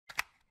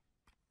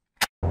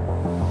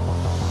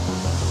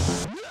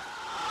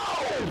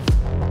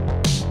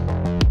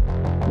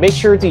Make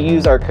sure to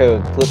use our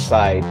code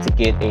Flipside to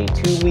get a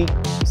 2-week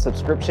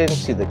subscription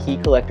to the Key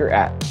Collector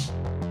app.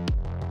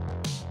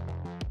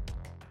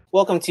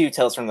 Welcome to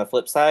Tales from the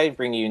Flipside,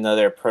 bringing you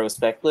another Pro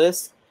Spec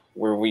list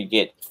where we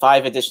get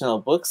 5 additional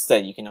books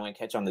that you can only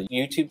catch on the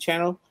YouTube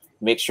channel.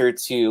 Make sure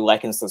to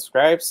like and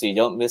subscribe so you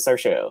don't miss our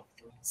show.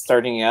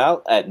 Starting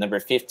out at number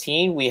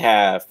 15, we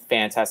have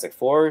Fantastic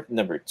Four,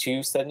 number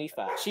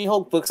 275.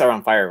 She-Hulk books are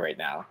on fire right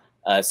now.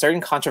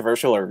 Certain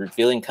controversial or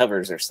revealing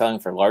covers are selling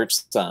for large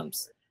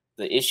sums.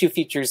 The issue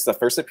features the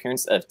first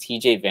appearance of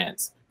T.J.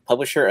 Vance,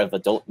 publisher of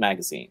adult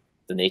magazine,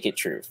 The Naked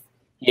Truth.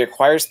 He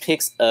acquires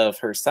pics of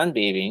her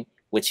sunbathing,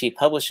 which he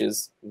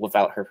publishes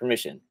without her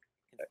permission.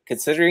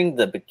 Considering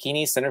the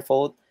bikini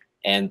centerfold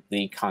and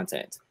the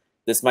content,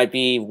 this might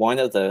be one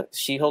of the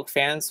She-Hulk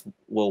fans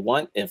will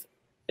want if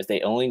they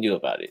only knew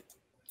about it.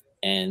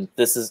 And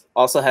this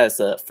also has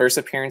the first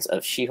appearance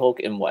of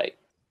She-Hulk in white.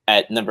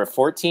 At number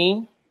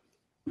 14,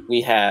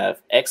 we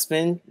have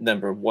X-Men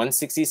number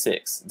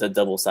 166, the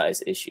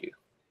double-size issue.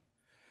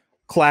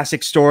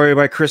 Classic story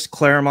by Chris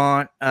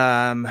Claremont.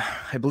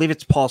 I believe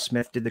it's Paul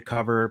Smith did the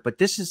cover, but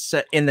this is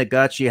in the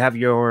guts. You have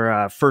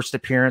your first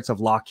appearance of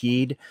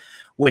Lockheed,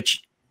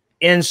 which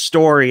in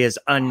story is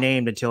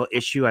unnamed until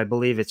issue, I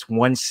believe it's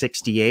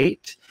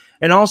 168.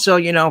 And also,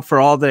 you know, for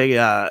all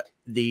the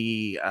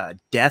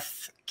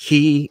Death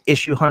Key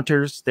issue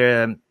hunters,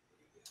 the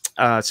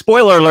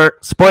spoiler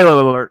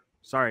alert.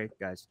 Sorry,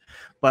 guys.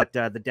 But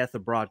the Death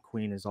of Broad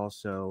Queen is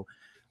also,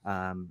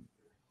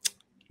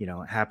 you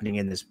know, happening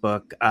in this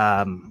book.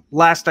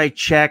 Last I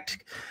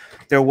checked,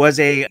 there was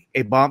a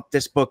bump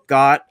this book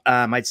got.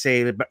 I'd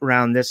say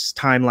around this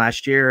time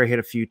last year, it hit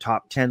a few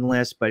top 10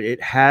 lists, but it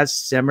has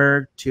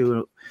simmered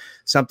to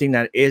something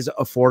that is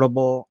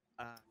affordable.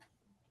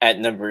 At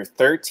number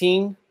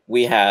 13,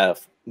 we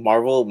have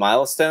Marvel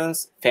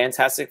Milestones,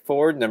 Fantastic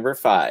Four number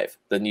 5,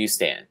 The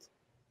Newsstand.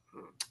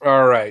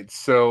 All right,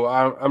 so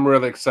I'm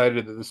really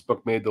excited that this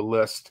book made the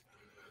list.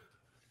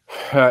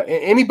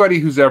 Anybody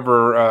who's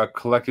ever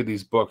collected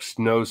these books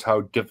knows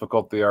how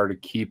difficult they are to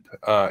keep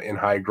in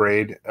high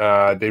grade.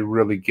 They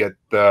really get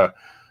the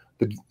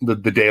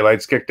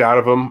daylights kicked out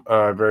of them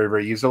very,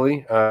 very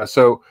easily.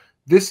 So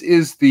this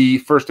is the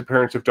first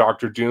appearance of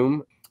Dr.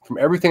 Doom. From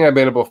everything I've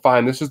been able to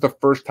find, this is the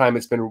first time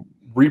it's been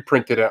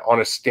reprinted on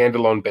a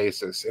standalone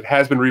basis. It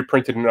has been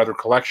reprinted in other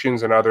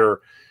collections and other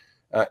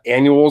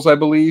annuals, I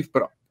believe,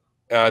 but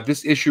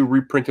this issue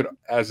reprinted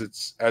as a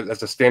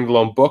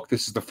standalone book.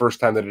 This is the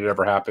first time that it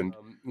ever happened.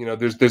 You know,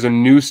 there's a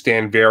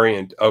newsstand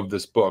variant of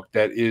this book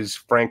that is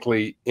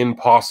frankly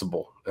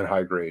impossible in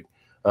high grade,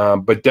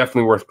 but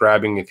definitely worth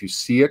grabbing if you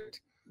see it.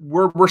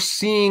 We're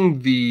seeing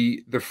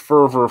the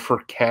fervor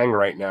for Kang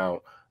right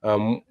now,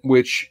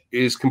 which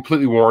is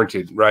completely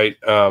warranted, right?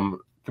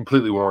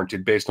 Completely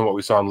warranted based on what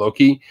we saw in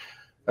Loki.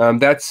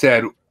 That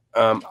said,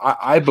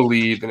 I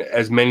believe, and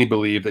as many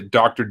believe, that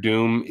Dr.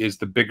 Doom is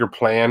the bigger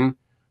plan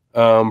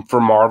for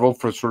Marvel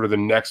for sort of the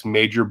next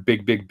major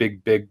big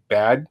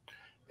bad,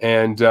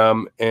 and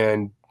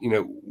you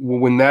know,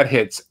 when that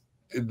hits,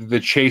 the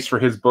chase for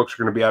his books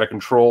are going to be out of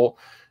control.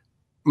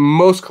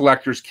 Most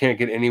collectors can't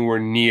get anywhere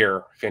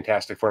near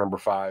Fantastic Four number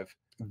 5.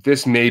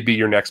 This may be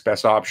your next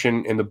best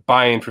option, and the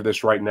buy-in for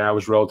this right now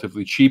is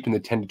relatively cheap in the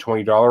 $10 to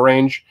 $20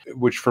 range,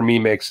 which for me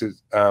makes it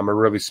a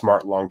really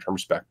smart long-term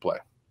spec play.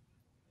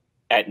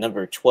 At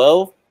number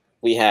 12,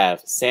 we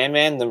have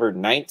Sandman number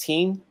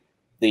 19.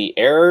 The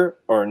error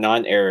or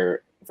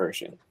non-error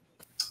version.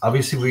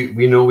 Obviously,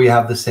 we know we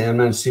have the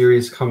Sandman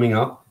series coming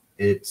up.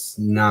 It's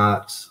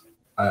not,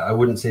 I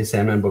wouldn't say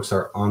Sandman books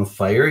are on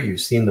fire.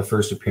 You've seen the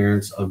first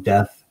appearance of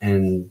Death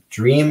and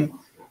Dream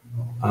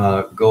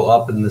go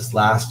up in this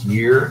last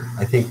year.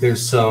 I think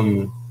there's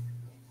some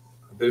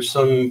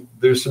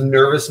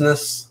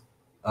nervousness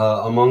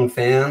among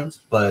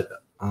fans, but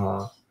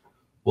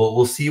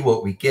we'll see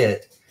what we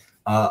get.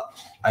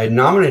 I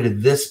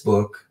nominated this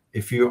book.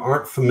 If you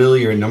aren't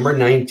familiar, number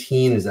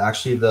 19 is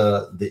actually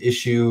the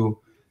issue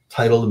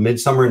titled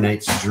Midsummer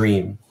Night's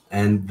Dream.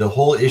 And the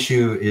whole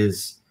issue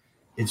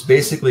it's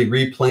basically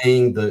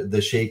replaying the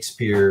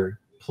Shakespeare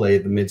play,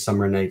 The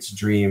Midsummer Night's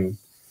Dream.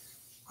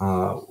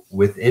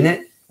 Within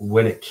it,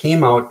 when it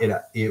came out,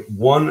 it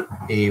won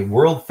a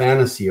World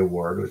Fantasy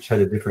Award, which had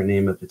a different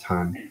name at the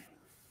time,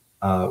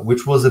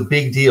 which was a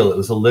big deal. It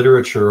was a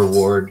literature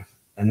award,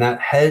 and that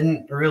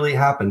hadn't really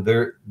happened.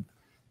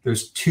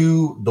 There's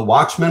two. The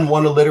Watchmen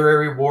won a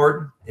literary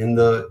award in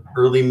the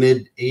early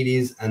mid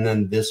 80s, and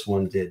then this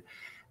one did.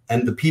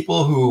 And the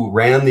people who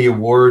ran the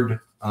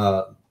award,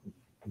 the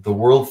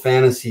World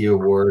Fantasy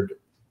Award,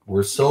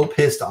 were so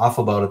pissed off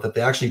about it that they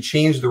actually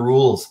changed the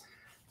rules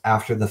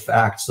after the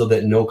fact so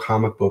that no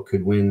comic book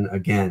could win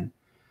again.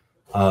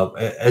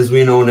 As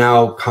we know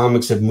now,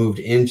 comics have moved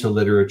into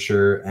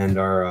literature and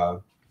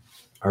are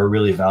a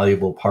really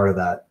valuable part of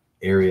that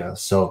area.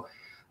 So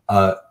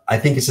I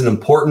think it's an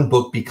important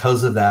book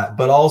because of that,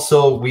 but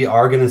also we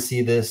are going to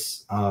see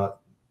this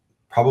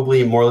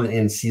probably more than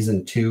in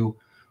season 2.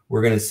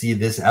 We're going to see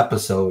this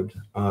episode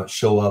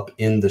show up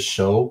in the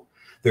show.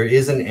 There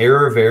is an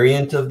error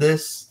variant of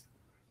this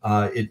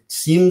It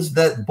seems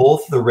that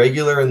both the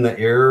regular and the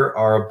Air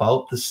are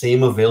about the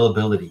same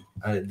availability.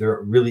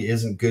 There really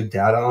isn't good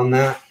data on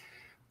that.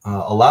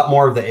 A lot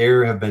more of the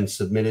Air have been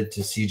submitted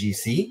to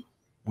CGC,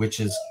 which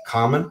is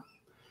common.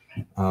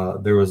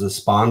 There was a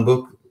Spawn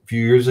book a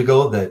few years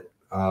ago that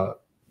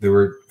there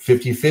were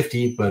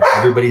 50-50, but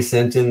everybody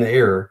sent in the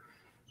Air.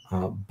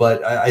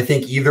 But I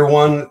think either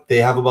one, they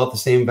have about the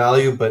same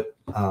value, but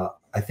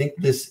I think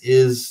this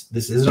is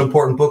an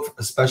important book,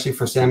 especially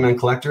for Sandman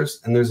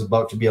collectors, and there's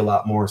about to be a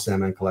lot more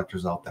Sandman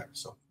collectors out there.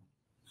 So,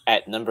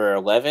 at number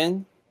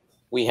 11,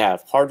 we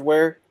have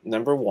Hardware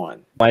number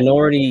 1.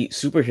 Minority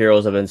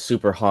superheroes have been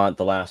super hot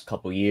the last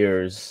couple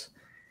years,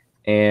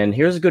 and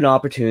here's a good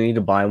opportunity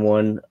to buy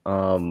one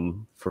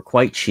for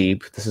quite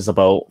cheap. This is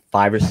about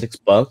 $5 or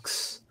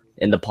 $6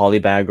 in the poly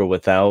bag or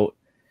without.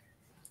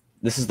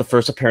 This is the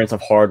first appearance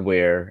of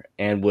Hardware,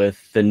 and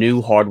with the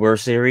new Hardware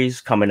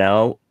series coming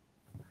out,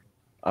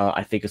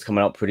 I think it's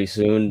coming out pretty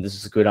soon. This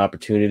is a good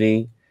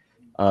opportunity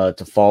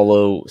to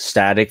follow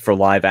Static for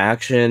live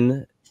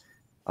action.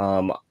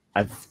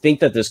 I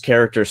think that this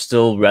character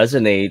still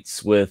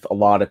resonates with a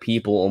lot of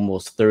people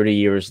almost 30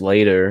 years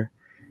later.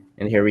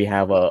 And here we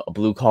have a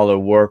blue-collar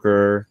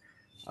worker.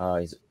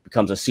 He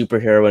becomes a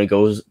superhero and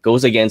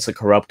goes against the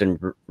corrupt and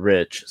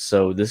rich.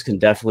 So this can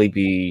definitely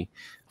be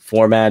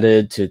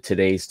formatted to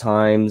today's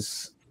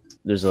times.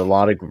 There's a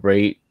lot of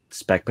great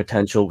spec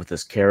potential with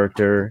this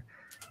character.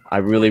 I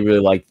really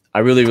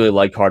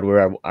like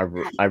Hardware.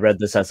 I read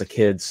this as a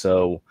kid,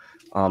 so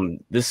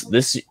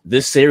this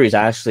series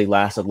actually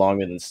lasted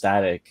longer than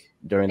Static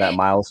during that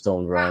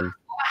milestone run.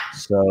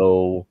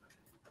 So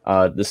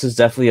this is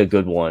definitely a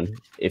good one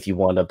if you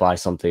want to buy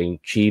something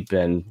cheap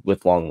and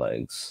with long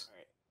legs.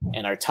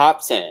 And our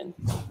top 10.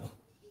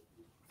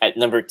 At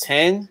number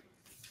 10,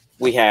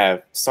 we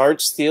have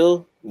Sarge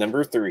Steel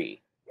number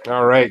 3.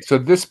 All right. So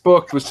this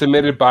book was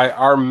submitted by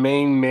our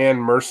main man,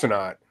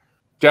 Mercenaut.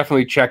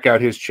 Definitely check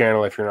out his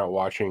channel if you're not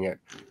watching it.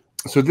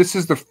 So this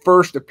is the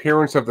first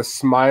appearance of the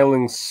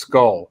Smiling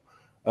Skull.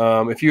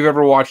 If you've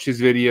ever watched his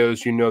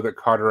videos, you know that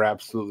Carter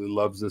absolutely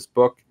loves this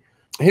book.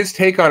 His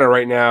take on it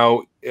right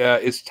now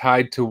is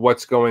tied to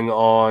what's going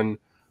on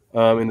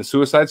in the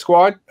Suicide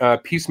Squad.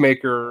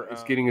 Peacemaker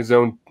is getting his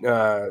own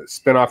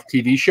spin-off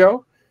TV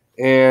show.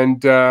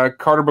 And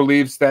Carter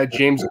believes that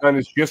James Gunn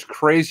is just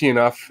crazy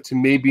enough to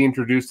maybe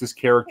introduce this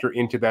character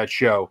into that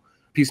show.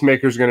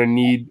 Peacemaker's going to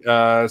need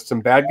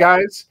some bad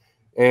guys,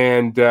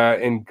 and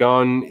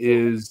Gunn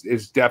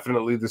is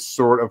definitely the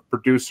sort of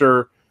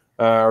producer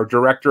or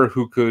director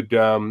who could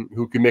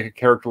make a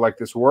character like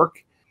this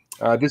work.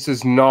 This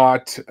is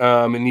not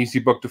an easy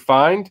book to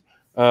find,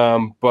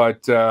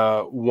 but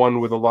one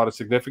with a lot of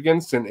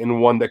significance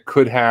and one that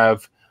could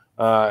have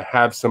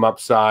some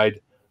upside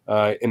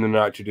in the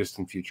not too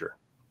distant future.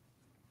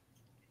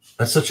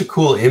 That's such a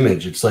cool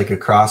image. It's like a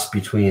cross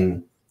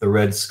between the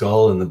Red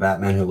Skull and the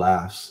Batman Who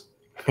Laughs.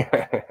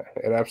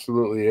 It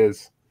absolutely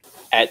is.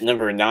 At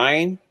number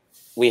 9,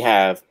 we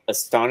have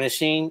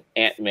Astonishing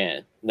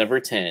Ant-Man number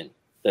 10,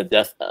 the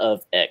Death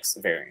of X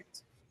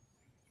variant.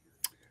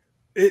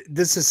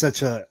 This is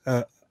such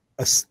a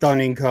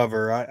stunning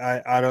cover.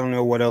 I don't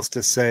know what else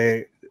to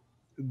say,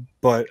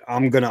 but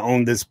I'm gonna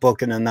own this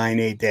book in a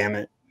 9.8. Damn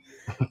it!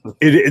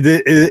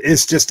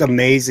 It's just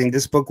amazing.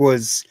 This book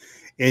was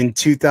in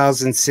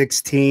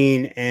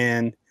 2016,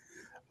 and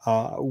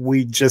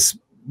we just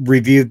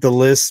reviewed the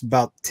list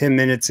about 10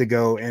 minutes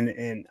ago,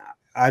 and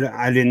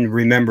I didn't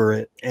remember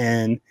it.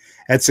 And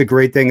that's a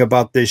great thing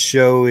about this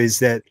show, is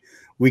that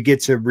we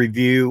get to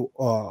review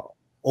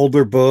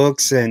older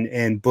books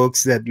and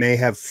books that may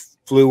have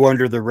flew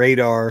under the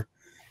radar.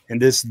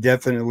 And this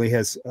definitely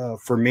has,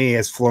 for me,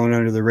 has flown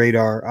under the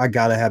radar. I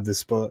gotta have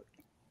this book.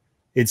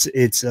 It's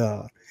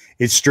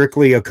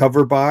strictly a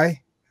cover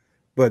buy,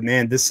 but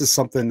man, this is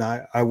something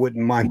I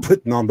wouldn't mind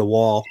putting on the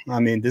wall. I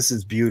mean, this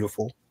is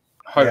beautiful.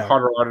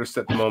 Harder artist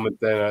at the moment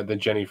than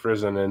Jenny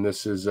Frison, and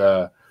this is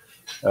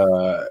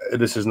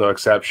no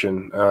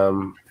exception.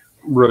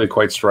 Really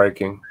quite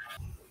striking.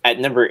 At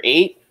number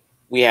 8,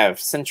 we have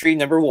Century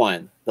number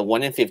 1, the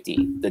 1 in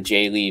 50, the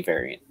Jay Lee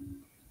variant.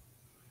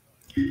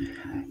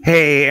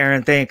 Hey,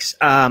 Aaron, thanks.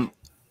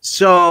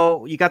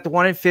 So you got the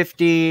 1 in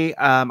 50.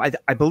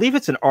 I believe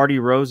it's an Artie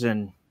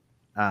Rosen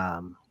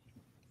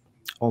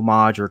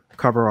homage or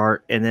cover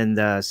art, and then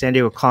the San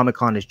Diego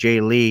Comic-Con is Jay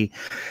Lee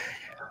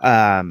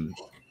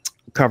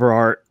cover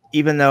art,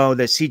 even though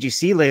the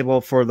CGC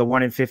label for the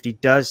 1 in 50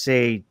 does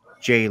say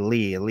Jay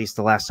Lee, at least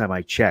the last time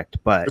I checked.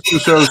 But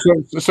so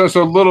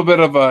a little bit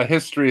of a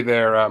history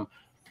there.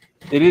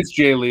 It is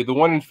Jay Lee. The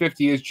 1 in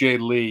 50 is Jay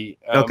Lee.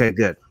 Okay,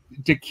 good.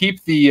 To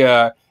keep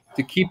the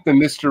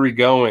mystery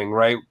going,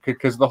 right?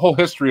 Because the whole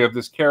history of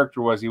this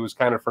character was he was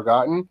kind of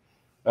forgotten.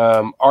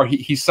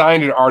 He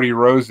signed it Artie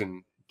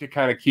Rosen to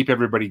kind of keep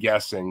everybody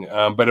guessing,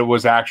 but it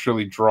was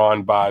actually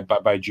drawn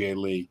by Jay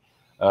Lee.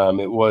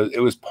 It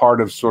was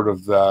part of sort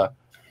of the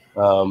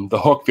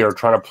hook they were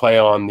trying to play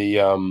on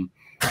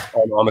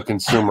the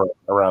consumer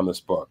around this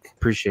book.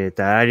 Appreciate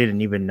that. I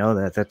didn't even know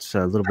that. That's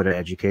a little bit of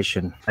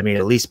education. I mean,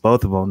 at least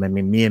both of them. I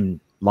mean, me and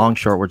Long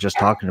Short were just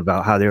talking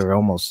about how they were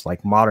almost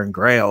like modern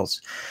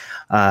grails.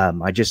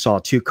 I just saw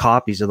 2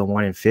 copies of the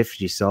 1 in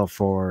 50 sell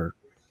for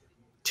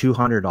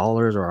 $200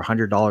 or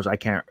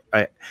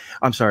 $100.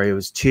 I'm sorry, it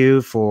was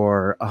 2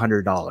 for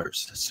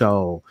 $100.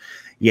 So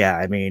yeah,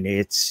 I mean,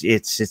 it's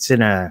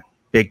in a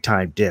big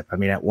time dip. I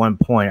mean, at one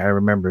point I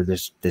remember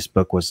this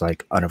book was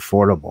like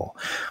unaffordable.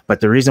 But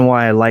the reason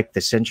why I like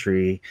the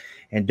Century,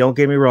 and don't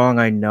get me wrong,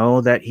 I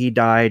know that he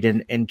died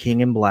in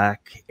King in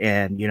Black,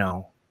 and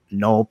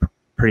Noel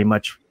pretty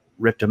much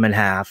ripped him in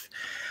half.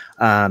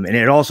 And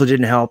it also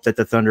didn't help that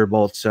the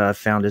Thunderbolts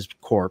found his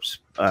corpse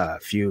a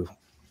few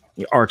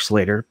arcs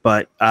later.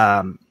 But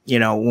when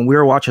we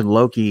were watching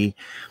Loki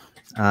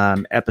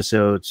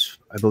episodes,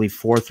 I believe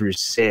 4 through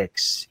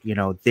 6,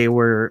 they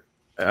were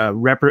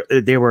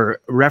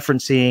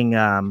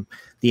referencing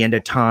the end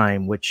of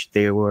time, which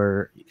they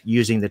were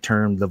using the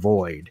term the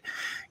Void,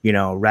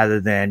 rather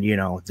than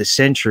the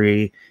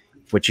Century,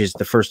 which is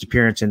the first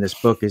appearance in this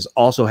book,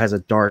 also has a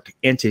dark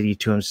entity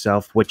to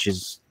himself, which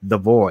is the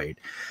Void.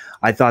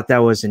 I thought that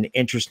was an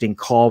interesting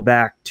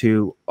callback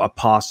to a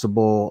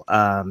possible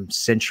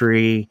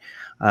Century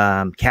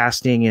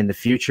casting in the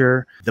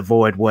future. The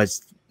Void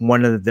was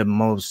one of the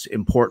most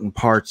important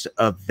parts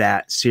of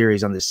that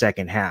series on the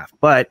second half.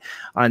 But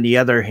on the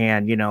other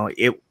hand,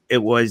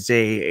 it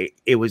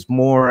was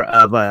more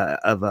of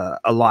a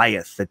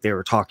Goliath that they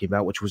were talking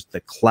about, which was the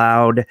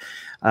Cloud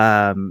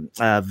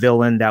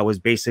villain that was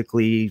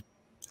basically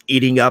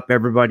eating up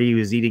everybody. He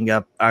was eating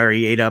up, or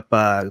he ate up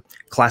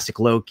classic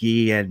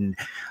Loki, and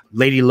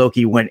Lady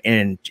Loki went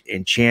and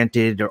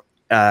enchanted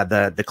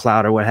the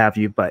Cloud or what have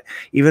you. But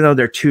even though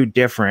they're two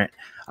different,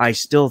 I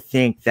still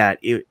think that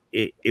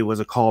it was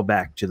a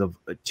callback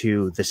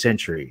to the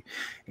Century.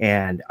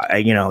 And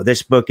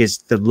this book is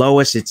the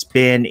lowest it's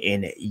been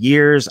in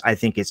years. I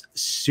think it's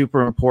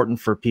super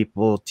important for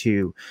people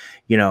to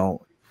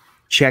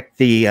check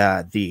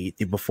the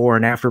before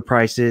and after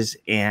prices.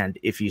 And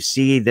if you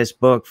see this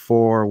book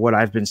for what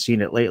I've been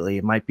seeing it lately,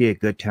 it might be a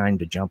good time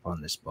to jump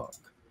on this book.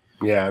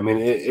 Yeah, I mean,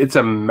 it's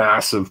a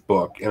massive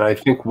book. And I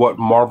think what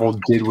Marvel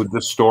did with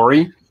this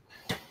story,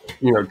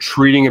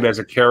 treating it as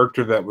a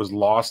character that was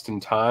lost in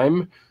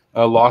time,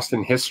 lost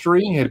in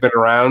history, had been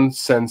around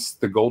since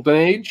the Golden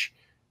Age,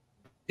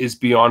 is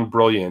beyond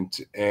brilliant.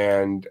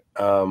 And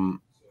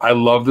I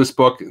love this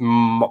book.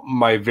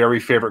 My very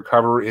favorite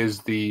cover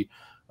is the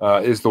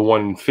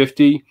 1 in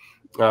 50,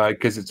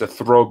 because it's a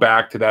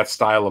throwback to that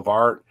style of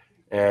art.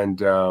 And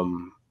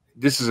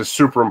this is a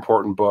super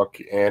important book.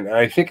 And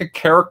I think a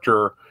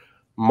character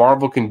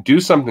Marvel can do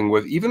something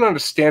with, even on a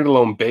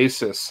standalone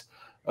basis,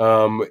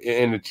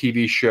 in a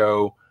TV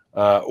show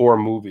or a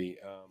movie.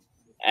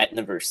 At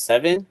number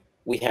 7,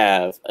 we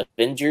have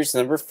Avengers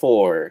number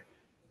 4,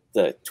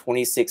 the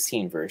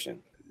 2016 version.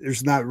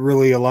 There's not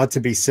really a lot to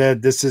be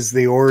said. This is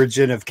the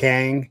origin of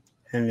Kang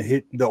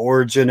and the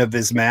origin of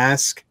his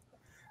mask.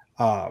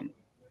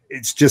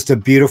 It's just a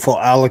beautiful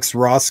Alex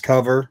Ross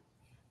cover.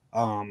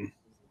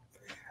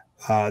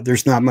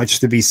 There's not much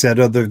to be said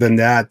other than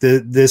that.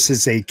 This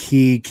is a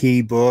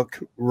key book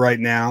right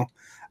now.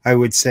 I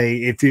would say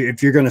if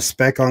you're going to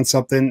spec on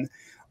something,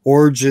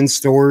 origin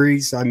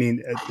stories, I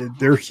mean,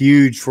 they're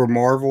huge for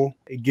Marvel.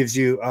 It gives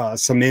you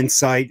some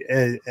insight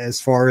as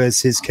far as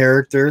his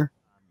character.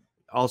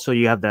 Also,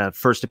 you have the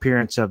first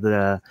appearance of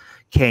the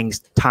Kang's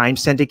Time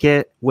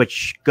Syndicate,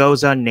 which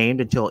goes unnamed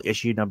until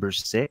issue number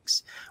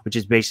 6, which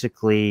is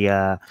basically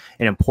an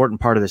important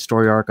part of the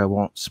story arc. I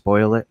won't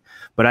spoil it,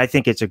 but I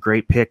think it's a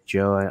great pick,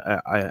 Joe.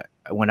 I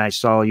when I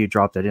saw you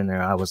drop that in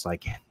there, I was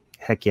like,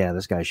 heck yeah,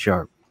 this guy's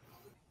sharp.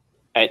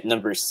 At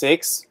number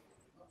 6,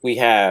 we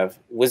have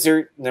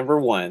Wizard number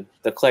 1,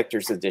 the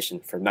collector's edition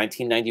from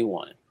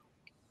 1991.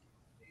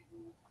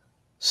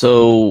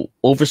 So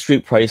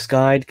Overstreet Price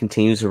Guide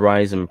continues to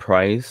rise in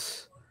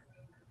price.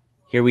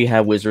 Here we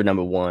have Wizard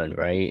number 1,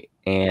 right?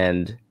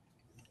 And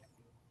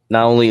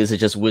not only is it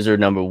just Wizard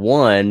number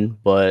 1,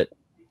 but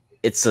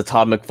it's the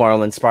Todd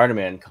McFarlane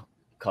Spider-Man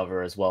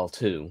cover as well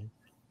too.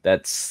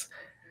 That's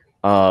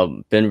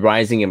been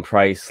rising in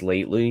price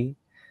lately.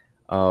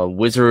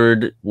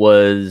 Wizard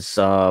was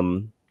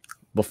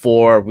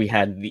before we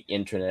had the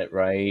internet,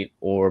 right?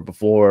 Or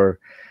before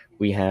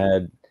we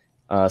had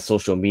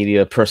social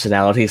media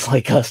personalities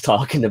like us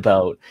talking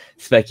about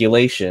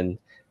speculation.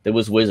 There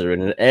was Wizard,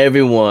 and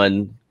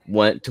everyone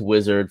went to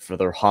Wizard for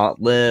their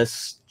hot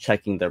lists,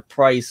 checking their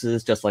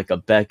prices, just like a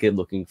Beckett,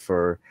 looking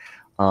for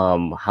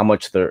how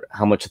much their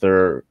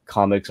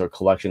comics or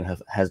collection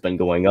has been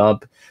going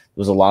up.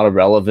 There's a lot of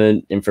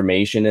relevant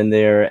information in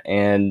there,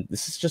 and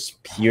this is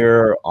just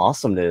pure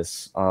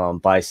awesomeness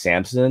by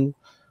Samson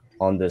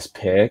on this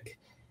pick.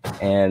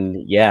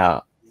 And yeah,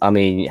 I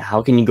mean,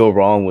 how can you go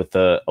wrong with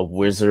a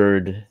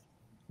Wizard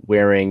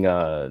wearing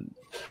a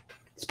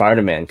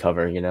Spider-Man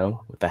cover,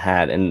 with the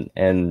hat?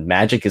 And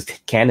Magic is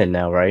canon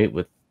now, right,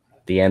 with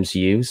the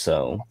MCU,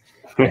 so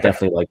I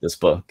definitely like this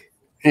book.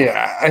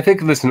 Yeah, I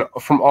think, listen,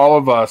 from all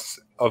of us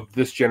of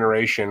this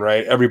generation,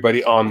 right,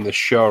 everybody on the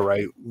show,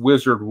 right,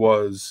 Wizard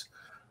was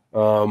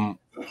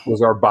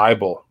our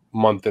Bible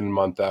month in,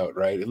 month out,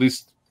 right? At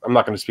least I'm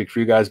not going to speak for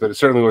you guys, but it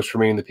certainly was for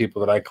me and the people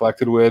that I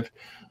collected with.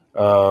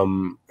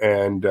 And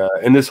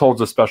this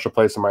holds a special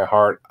place in my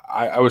heart.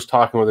 I was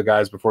talking with the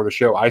guys before the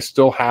show. I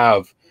still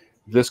have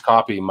this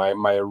copy,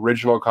 my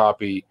original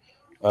copy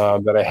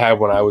that I had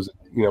when I was,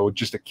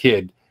 just a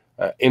kid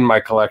in my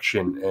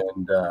collection.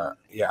 And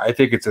yeah, I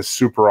think it's a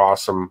super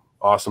awesome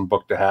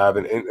book to have,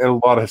 and a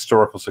lot of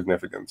historical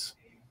significance.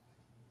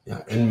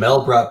 Yeah, and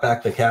Mel brought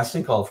back the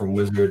casting call from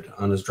Wizard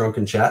on his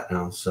drunken chat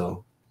now,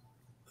 so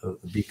the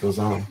beat goes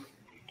on.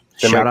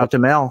 Shout out to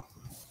Mel.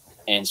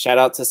 And shout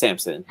out to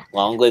Samson.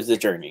 Long live the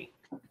journey.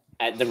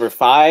 At number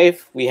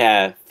 5, we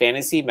have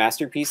Fantasy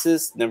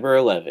Masterpieces, number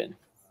 11.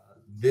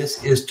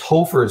 This is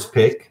Topher's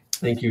pick.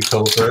 Thank you,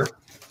 Topher.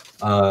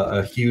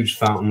 A huge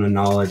fountain of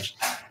knowledge.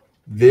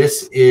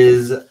 This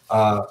is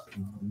a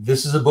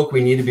book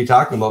we need to be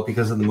talking about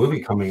because of the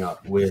movie coming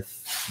up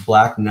with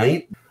Black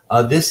Knight.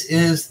 This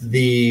is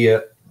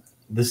the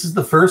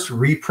first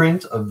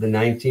reprint of the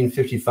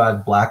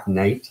 1955 Black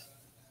Knight.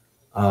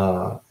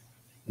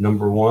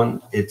 Number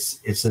 1.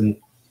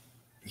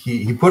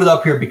 He put it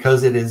up here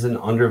because it is an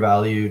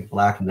undervalued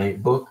Black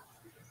Knight book,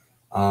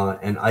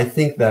 and I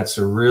think that's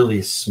a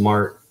really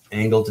smart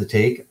angle to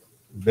take.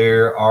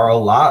 There are a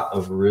lot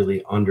of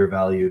really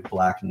undervalued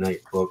Black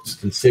Knight books,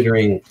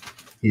 considering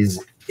he's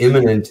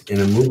imminent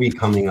in a movie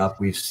coming up.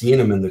 We've seen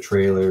him in the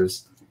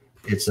trailers.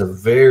 It's a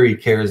very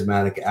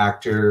charismatic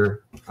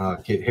actor,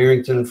 Kit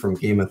Harington from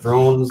Game of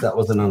Thrones. That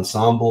was an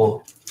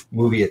ensemble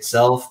movie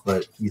itself,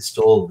 but he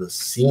stole the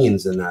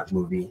scenes in that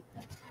movie.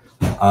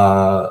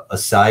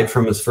 Aside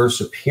from his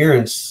first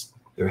appearance,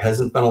 there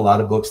hasn't been a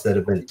lot of books that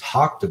have been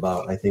talked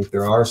about. I think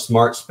there are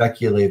smart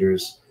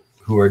speculators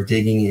who are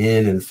digging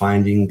in and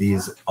finding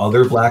these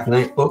other Black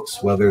Knight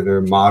books, whether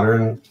they're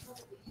modern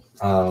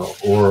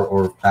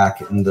or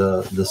back in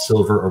the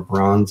Silver or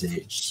Bronze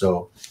Age.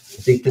 So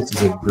I think this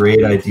is a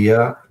great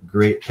idea,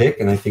 great pick,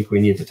 and I think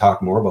we need to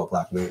talk more about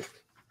Black Knight.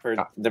 For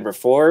number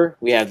 4,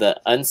 we have the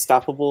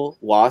Unstoppable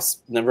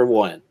Wasp, number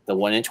 1, the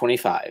 1 in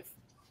 25.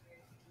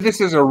 This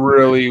is a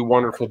really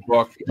wonderful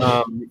book.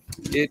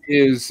 It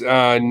is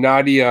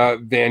Nadia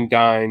Van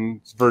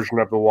Dyne's version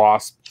of the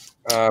Wasp,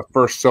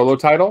 first solo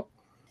title.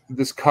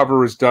 This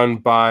cover is done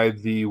by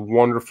the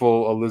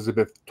wonderful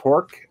Elizabeth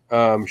Torque.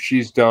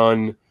 She's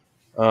done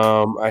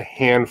a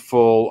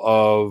handful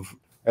of,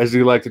 as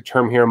we like to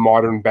term here,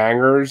 modern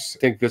bangers. I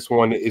think this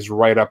one is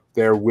right up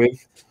there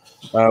with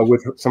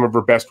some of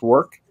her best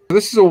work.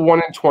 This is a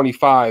 1 in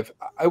 25.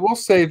 I will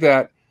say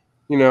that,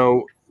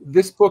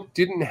 this book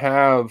didn't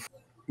have,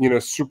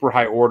 super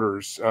high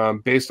orders.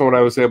 Based on what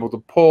I was able to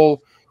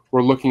pull,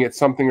 we're looking at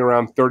something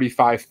around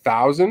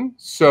 35,000.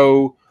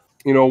 So,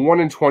 1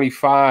 in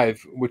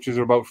 25, which is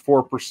about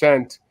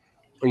 4%,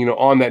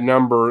 on that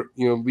number,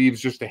 leaves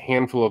just a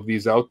handful of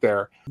these out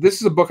there.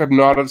 This is a book I've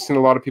not seen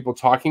a lot of people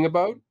talking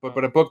about,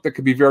 but a book that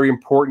could be very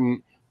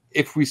important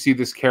if we see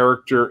this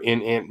character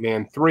in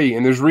Ant-Man 3.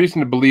 And there's reason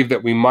to believe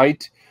that we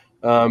might.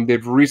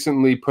 They've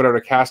recently put out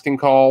a casting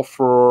call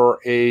for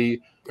an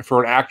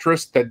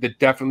actress that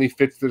definitely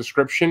fits the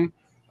description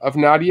of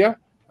Nadia.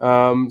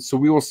 So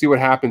we will see what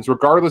happens.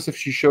 Regardless if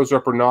she shows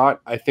up or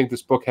not, I think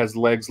this book has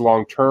legs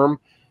long term,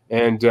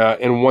 and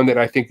one that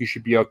I think you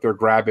should be out there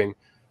grabbing.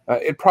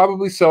 It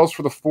probably sells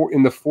in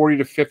the $40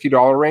 to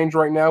 $50 range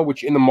right now,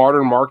 which in the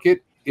modern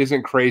market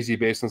isn't crazy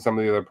based on some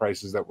of the other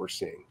prices that we're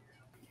seeing.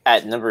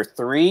 At number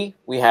 3,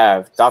 we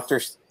have Doctor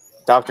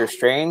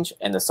Strange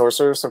and the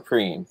Sorcerer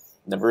Supreme,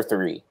 number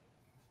 3.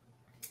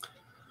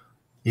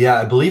 Yeah,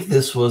 I believe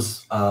this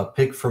was a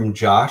pick from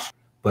Josh,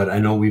 but I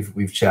know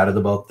we've chatted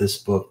about this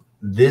book.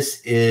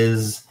 This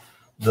is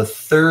the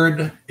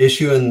 3rd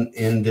issue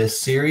in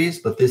this series,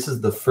 but this is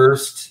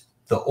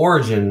the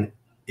origin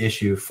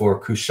issue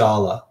for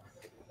Kushala,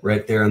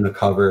 right there on the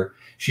cover.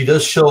 She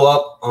does show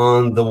up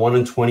on the 1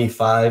 in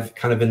 25,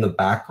 kind of in the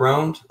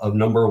background of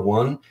number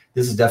 1.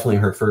 This is definitely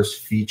her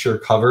first feature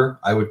cover.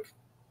 I would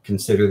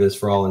consider this,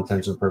 for all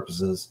intents and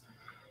purposes,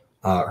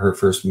 her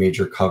first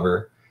major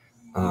cover.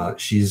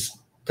 She's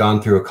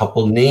gone through a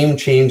couple name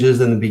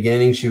changes. In the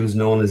beginning, she was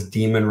known as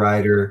Demon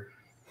Rider.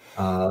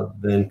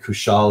 Then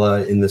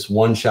Kushala, in this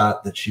one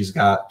shot that she's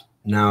got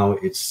now,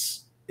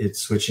 it's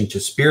switching to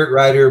Spirit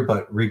Rider.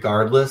 But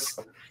regardless,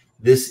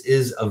 this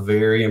is a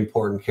very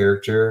important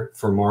character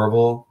for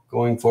Marvel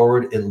going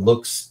forward. It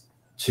looks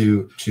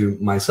to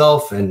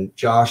myself and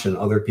Josh and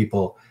other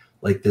people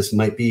like this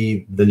might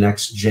be the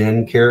next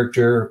gen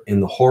character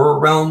in the horror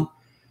realm.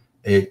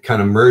 It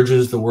kind of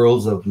merges the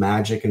worlds of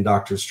magic and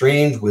Doctor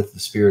Strange with the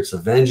Spirits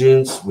of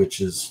Vengeance,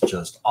 which is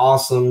just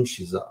awesome.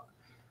 She's a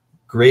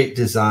great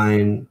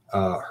design.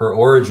 Her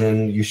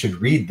origin, you should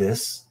read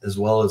this as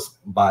well as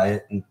buy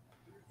it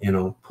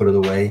and put it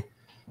away.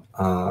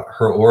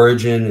 Her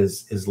origin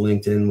is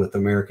linked in with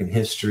American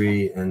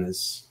history and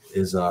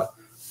is a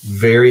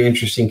very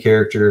interesting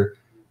character.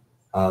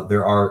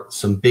 There are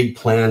some big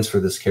plans for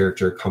this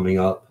character coming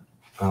up,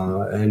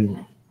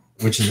 and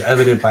which is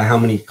evident by how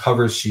many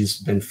covers she's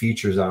been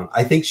featured on.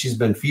 I think she's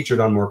been featured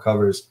on more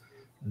covers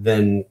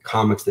than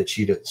comics that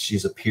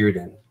she's appeared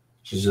in.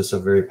 She's just a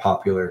very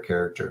popular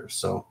character.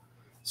 So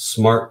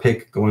Smart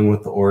pick going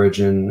with the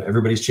origin.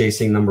 Everybody's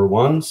chasing number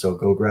 1, so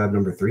go grab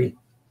number 3.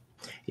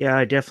 Yeah,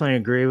 I definitely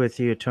agree with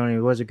you, Tony. It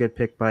was a good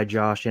pick by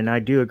Josh, and I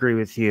do agree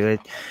with you. It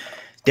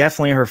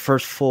definitely her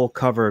first full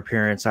cover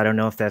appearance. I don't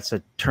know if that's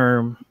a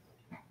term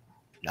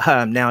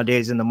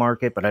nowadays in the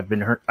market, but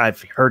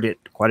I've heard it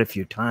quite a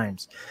few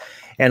times.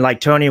 And like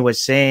Tony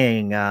was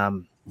saying,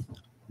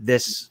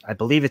 this, I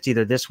believe it's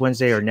either this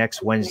Wednesday or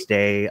next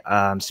Wednesday,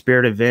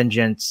 Spirit of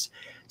Vengeance,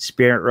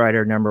 Spirit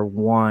Rider number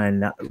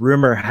 1.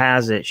 Rumor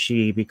has it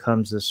she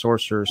becomes the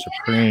Sorcerer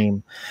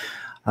Supreme.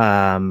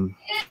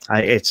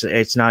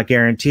 It's not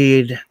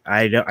guaranteed.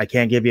 I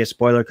can't give you a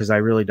spoiler because I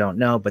really don't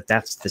know, but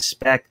that's the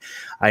spec.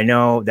 I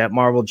know that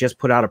Marvel just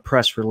put out a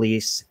press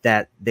release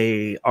that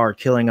they are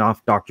killing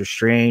off Doctor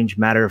Strange.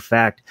 Matter of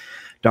fact,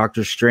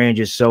 Doctor Strange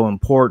is so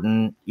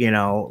important, we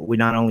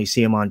not only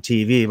see him on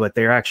TV, but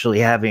they're actually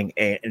having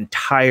an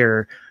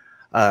entire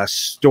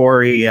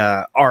story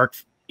arc,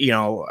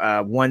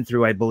 1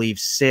 through, I believe,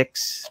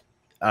 6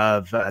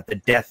 of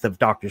the death of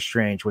Doctor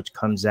Strange, which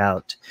comes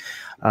out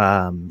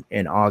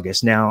in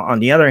August. Now, on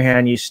the other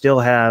hand, you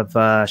still have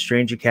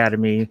Strange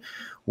Academy,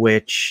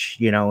 which,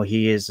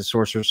 he is the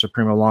Sorcerer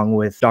Supreme along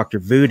with Dr.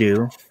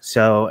 Voodoo.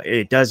 So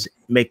it does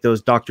make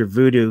those Dr.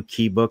 Voodoo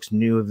key books,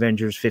 New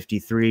Avengers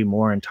 53,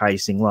 more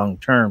enticing long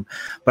term.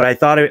 But I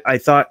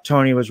thought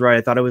Tony was right.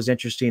 I thought it was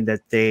interesting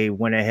that they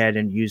went ahead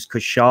and used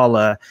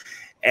Kushala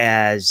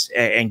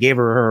and gave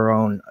her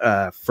own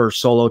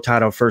first solo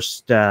title,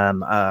 first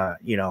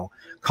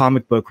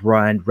comic book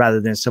run, rather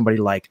than somebody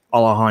like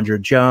Alejandro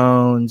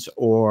Jones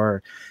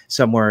or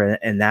somewhere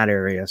in that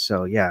area.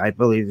 So yeah, I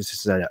believe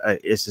this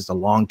is a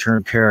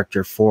long-term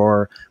character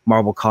for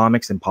Marvel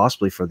Comics and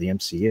possibly for the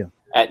MCU.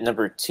 At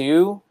number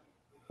 2,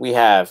 we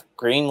have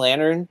Green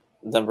Lantern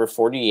number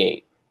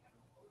 48.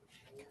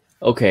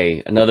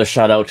 Okay, another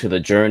shout out to the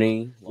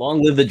Journey.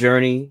 Long live the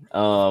Journey.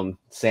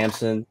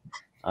 Samson.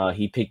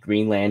 He picked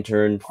Green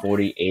Lantern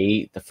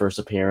 48, the first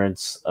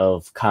appearance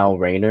of Kyle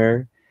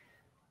Rayner.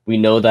 We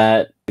know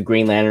that the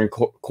Green Lantern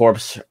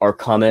Corps are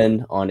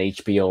coming on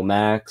HBO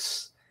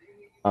Max.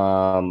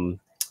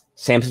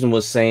 Samson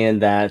was saying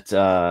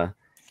that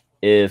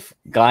if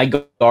Guy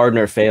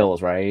Gardner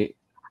fails, right,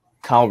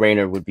 Kyle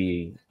Rayner would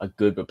be a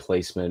good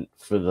replacement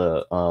for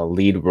the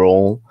lead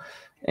role,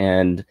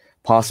 and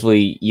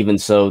possibly even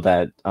so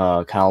that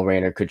Kyle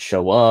Rayner could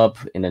show up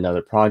in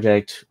another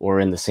project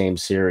or in the same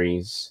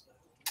series.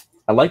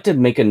 I'd like to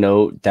make a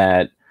note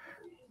that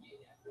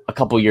a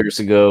couple years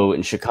ago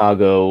in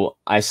Chicago,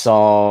 I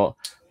saw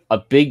a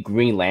big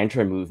Green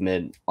Lantern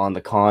movement on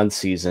the con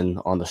season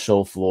on the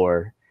show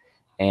floor.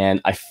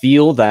 And I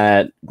feel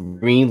that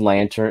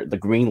the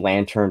Green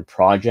Lantern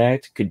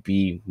project could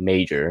be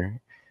major.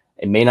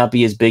 It may not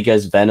be as big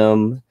as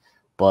Venom,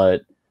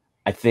 but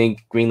I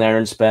think Green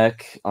Lantern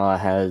Spec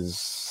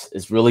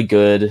is really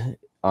good.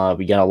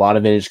 We got a lot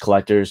of vintage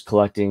collectors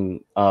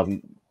collecting,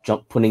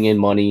 putting in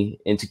money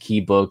into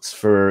key books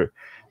for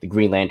the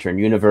Green Lantern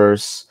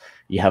universe.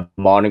 You have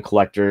modern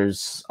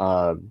collectors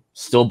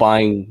still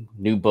buying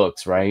new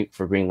books, right,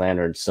 for Green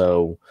Lantern.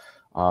 So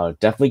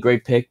definitely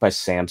great pick by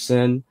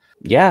Samson.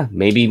 Yeah,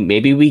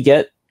 maybe we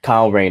get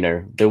Kyle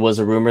Rayner. There was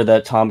a rumor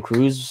that Tom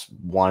Cruise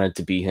wanted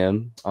to be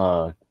him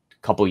a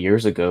couple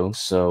years ago.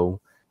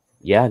 So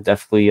yeah,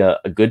 definitely a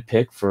good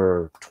pick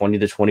for $20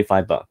 to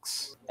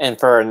 $25. And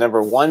for our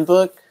number 1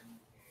 book,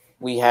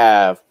 we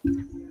have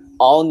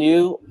all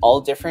new, all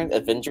different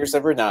Avengers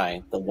number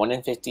 9, the 1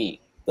 in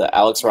 50, the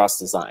Alex Ross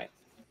design.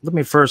 Let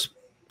me first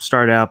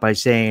start out by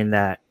saying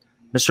that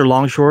Mr.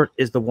 Longshort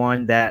is the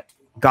one that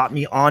got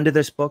me onto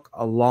this book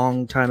a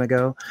long time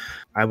ago.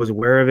 I was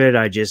aware of it.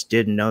 I just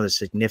didn't know the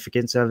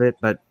significance of it,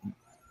 but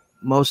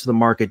most of the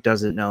market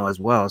doesn't know as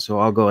well. So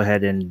I'll go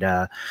ahead and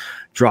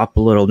drop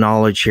a little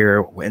knowledge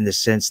here in the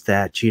sense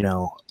that,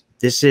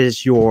 this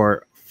is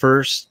your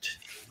first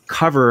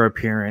cover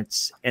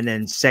appearance and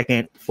then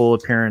second full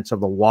appearance of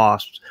the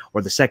Wasps,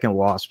 or the second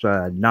Wasp,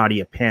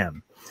 Nadia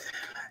Pym.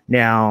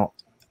 Now,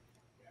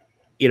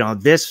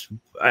 this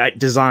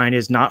design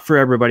is not for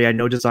everybody. I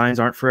know designs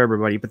aren't for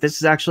everybody, but this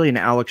is actually an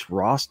Alex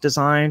Ross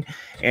design.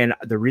 And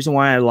the reason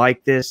why I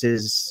like this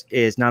is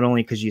not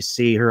only because you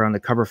see her on the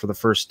cover for the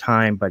first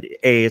time, but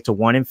it's a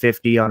 1 in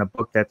 50 on a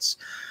book that's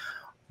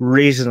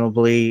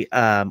reasonably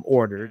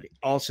ordered.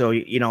 Also,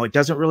 it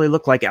doesn't really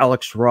look like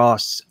Alex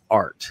Ross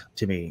art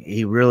to me.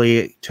 He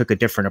really took a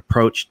different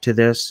approach to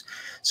this.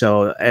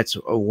 So that's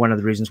one of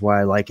the reasons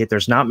why I like it.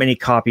 There's not many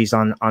copies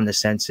on the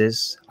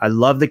census. I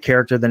love the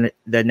character,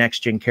 the next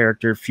gen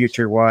character,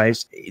 future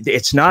wise.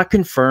 It's not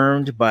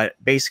confirmed, but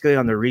basically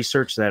on the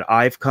research that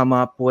I've come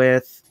up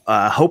with,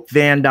 Hope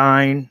Van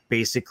Dyne,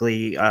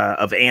 basically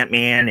of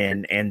Ant-Man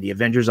and the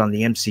Avengers on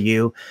the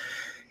MCU,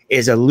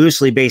 is a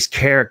loosely based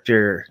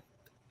character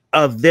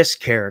of this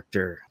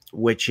character,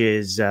 which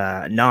is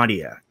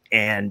Nadia.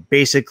 And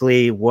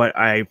basically what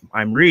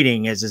I'm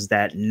reading is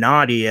that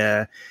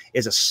Nadia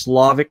is a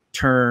Slavic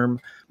term.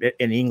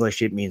 In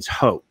English, it means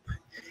hope.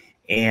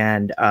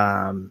 And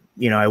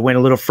you know, I went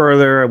a little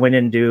further. I went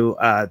into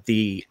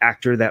the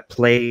actor that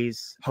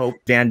plays Hope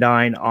Van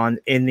Dyne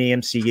in the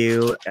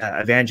MCU,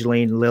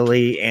 Evangeline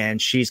Lilly, and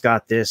she's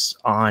got this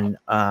on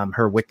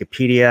her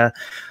Wikipedia.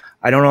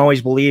 I don't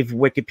always believe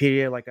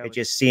Wikipedia. Like, it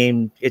just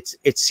seemed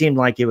it seemed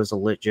like it was a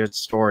legit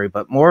story.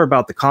 But more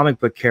about the comic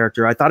book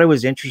character, I thought it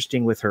was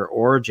interesting with her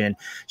origin.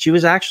 She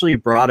was actually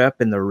brought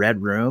up in the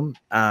Red Room.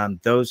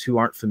 Those who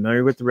aren't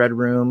familiar with the Red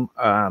Room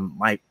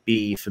might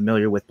be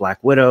familiar with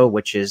Black Widow,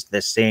 which is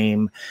the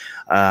same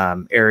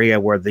area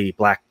where the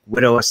Black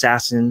Widow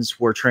assassins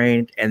were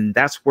trained, and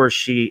that's where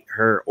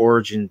her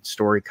origin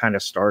story kind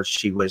of starts.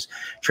 She was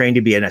trained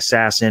to be an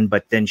assassin,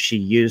 but then she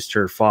used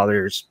her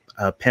father's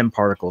PEM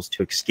particles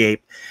to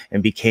escape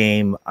and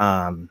became,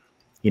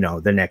 you know,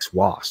 the next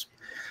Wasp.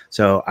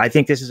 So I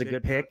think this is a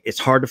good pick. It's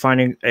hard to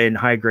find in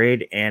high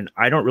grade, and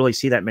I don't really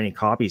see that many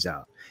copies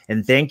out.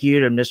 And thank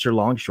you to Mr.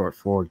 Longshort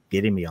for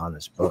getting me on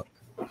this book.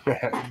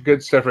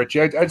 Good stuff,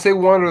 Richie. I'd say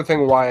one other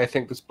thing why I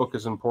think this book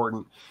is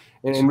important,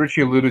 and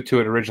Richie alluded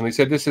to it originally. He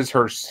said this is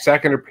her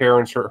second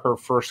appearance, her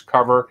first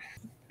cover.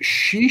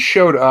 She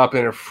showed up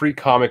in a Free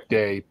Comic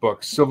Day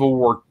book, Civil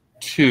War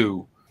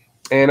II.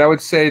 And I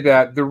would say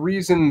that the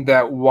reason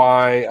that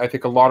why I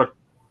think a lot of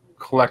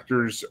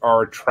collectors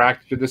are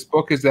attracted to this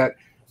book is that,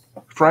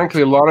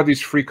 frankly, a lot of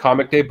these Free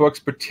Comic Day books,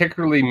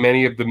 particularly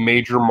many of the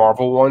major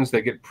Marvel ones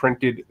that get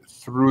printed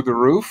through the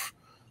roof,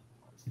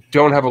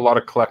 don't have a lot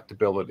of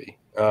collectability.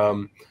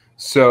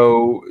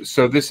 So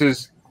this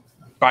is,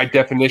 by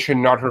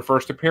definition, not her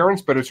first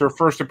appearance, but it's her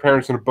first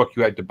appearance in a book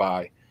you had to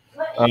buy,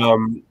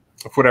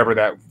 whatever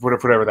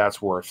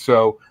that's worth.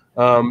 So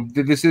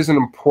this is an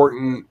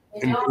important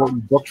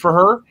book for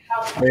her,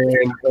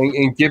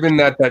 and given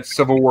that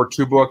Civil War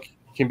II book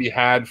can be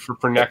had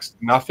for next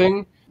to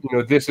nothing, you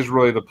know, this is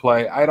really the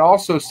play. I'd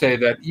also say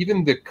that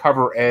even the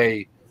cover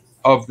A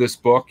of this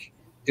book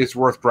is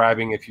worth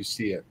grabbing if you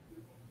see it.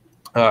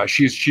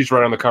 She's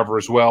right on the cover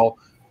as well.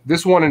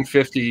 This 1 in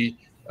 50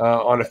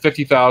 on a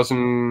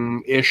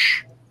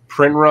 50,000-ish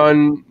print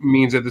run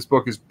means that this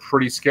book is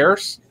pretty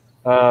scarce,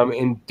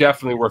 and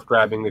definitely worth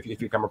grabbing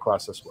if you come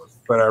across this one.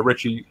 But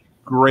Richie,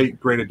 great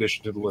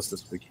addition to the list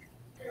this week.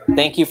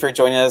 Thank you for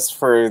joining us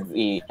for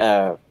the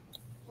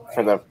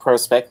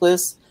Prospect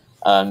list.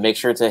 Make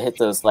sure to hit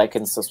those like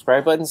and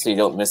subscribe buttons so you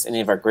don't miss any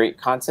of our great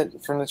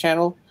content from the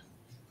channel.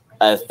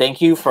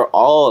 Thank you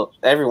for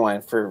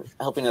everyone for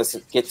helping us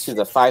get to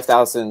the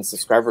 5,000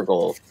 subscriber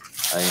goal.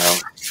 You know,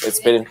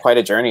 it's been quite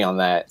a journey on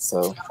that,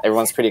 so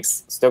everyone's pretty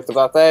stoked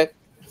about that.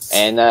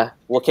 And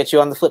we'll catch you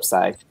on the flip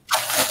side.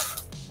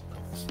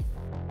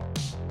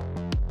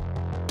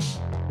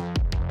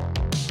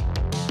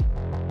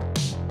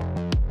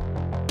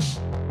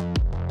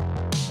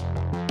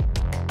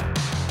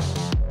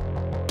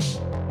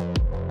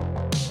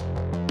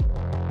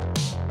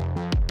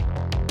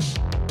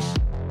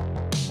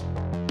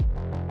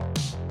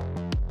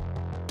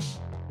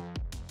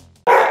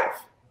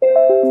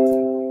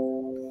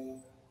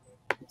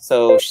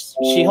 So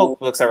She-Hulk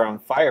books are on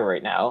fire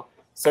right now.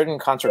 Certain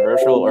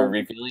controversial or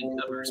revealing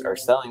covers are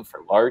selling for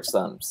large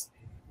sums.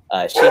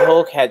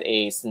 She-Hulk had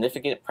a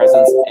significant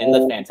presence in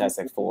the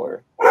Fantastic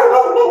Four.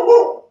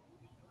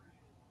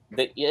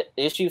 The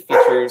issue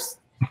features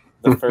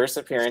the first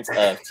appearance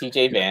of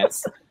T.J.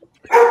 Vance.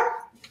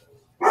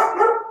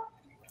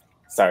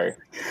 Sorry.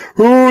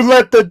 Who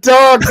let the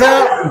dogs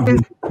out?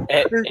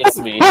 It's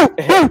me.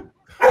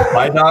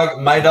 My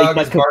dog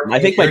is barking. I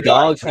think my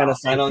dog's trying to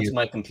sign on to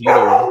my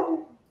computer.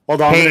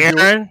 Hold on. Hey,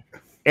 Aaron,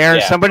 Yeah.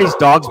 somebody's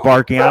dog's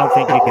barking. I don't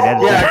think you can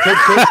edit Yeah,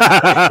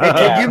 that.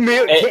 can you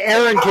mute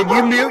Aaron? Can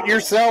you mute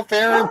yourself,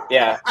 Aaron?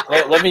 Yeah,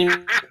 let me.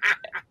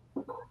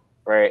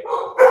 Right.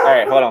 All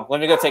right, hold on. Let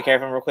me go take care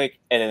of him real quick,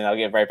 and then I'll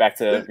get right back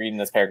to reading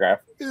this paragraph.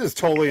 This is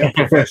totally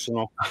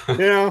unprofessional. You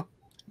know?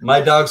 My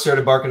dog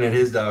started barking at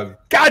his dog.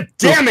 God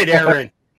damn it, Aaron!